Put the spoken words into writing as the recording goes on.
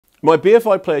My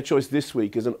BFI Player choice this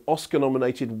week is an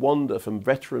Oscar-nominated wonder from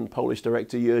veteran Polish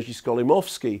director Jerzy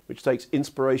Skolimowski, which takes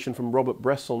inspiration from Robert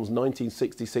Bresson's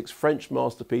 1966 French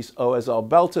masterpiece Au hasard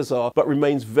Balthazar, but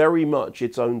remains very much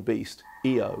its own beast,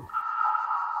 EO.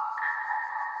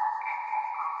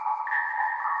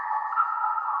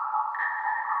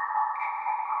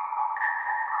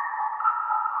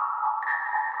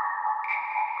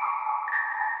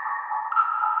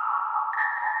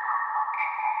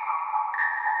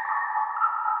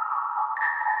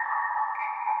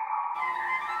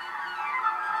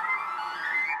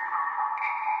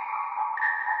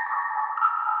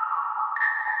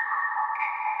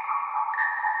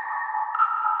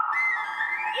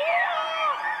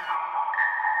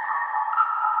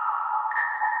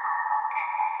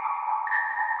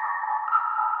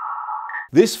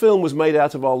 This film was made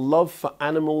out of our love for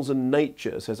animals and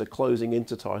nature, says a closing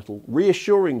intertitle,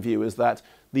 reassuring viewers that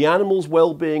the animals'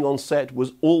 well-being on set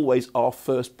was always our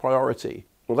first priority.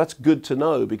 Well, that's good to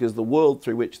know, because the world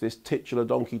through which this titular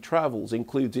donkey travels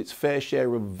includes its fair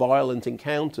share of violent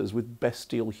encounters with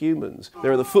bestial humans.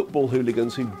 There are the football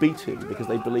hooligans who beat him because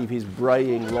they believe his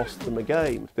braying lost them a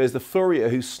game. There's the furrier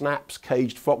who snaps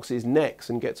caged foxes' necks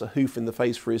and gets a hoof in the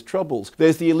face for his troubles.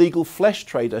 There's the illegal flesh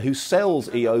trader who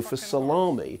sells EO for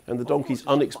salami, and the donkey's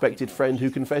unexpected friend who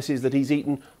confesses that he's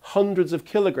eaten hundreds of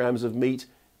kilograms of meat,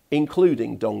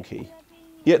 including donkey.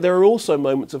 Yet there are also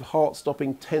moments of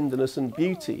heart-stopping tenderness and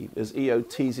beauty as EO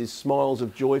teases smiles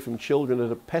of joy from children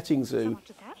at a petting zoo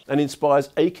and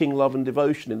inspires aching love and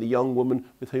devotion in the young woman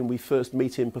with whom we first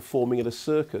meet him performing at a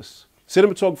circus.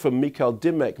 Cinematographer Michal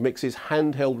Dymek mixes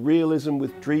handheld realism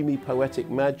with dreamy poetic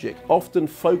magic, often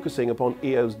focusing upon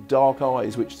EO's dark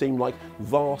eyes, which seem like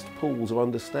vast pools of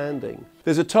understanding.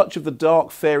 There's a touch of the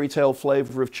dark fairy tale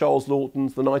flavour of Charles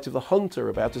Laughton's The Night of the Hunter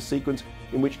about a sequence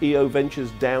in which EO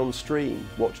ventures downstream,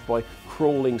 watched by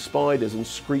crawling spiders and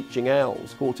screeching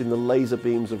owls caught in the laser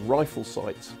beams of rifle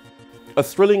sights. A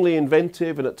thrillingly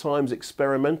inventive and at times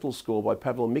experimental score by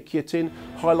Paweł Mikietin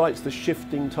highlights the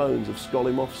shifting tones of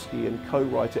Skolimowski and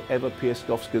co-writer Ewa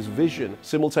Piaskowska's vision,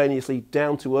 simultaneously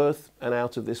down to earth and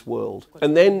out of this world.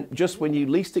 And then, just when you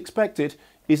least expect it,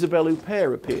 Isabelle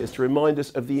Huppert appears to remind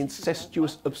us of the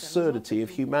incestuous absurdity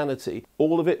of humanity,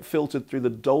 all of it filtered through the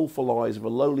doleful eyes of a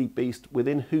lowly beast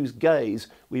within whose gaze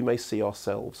we may see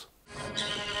ourselves.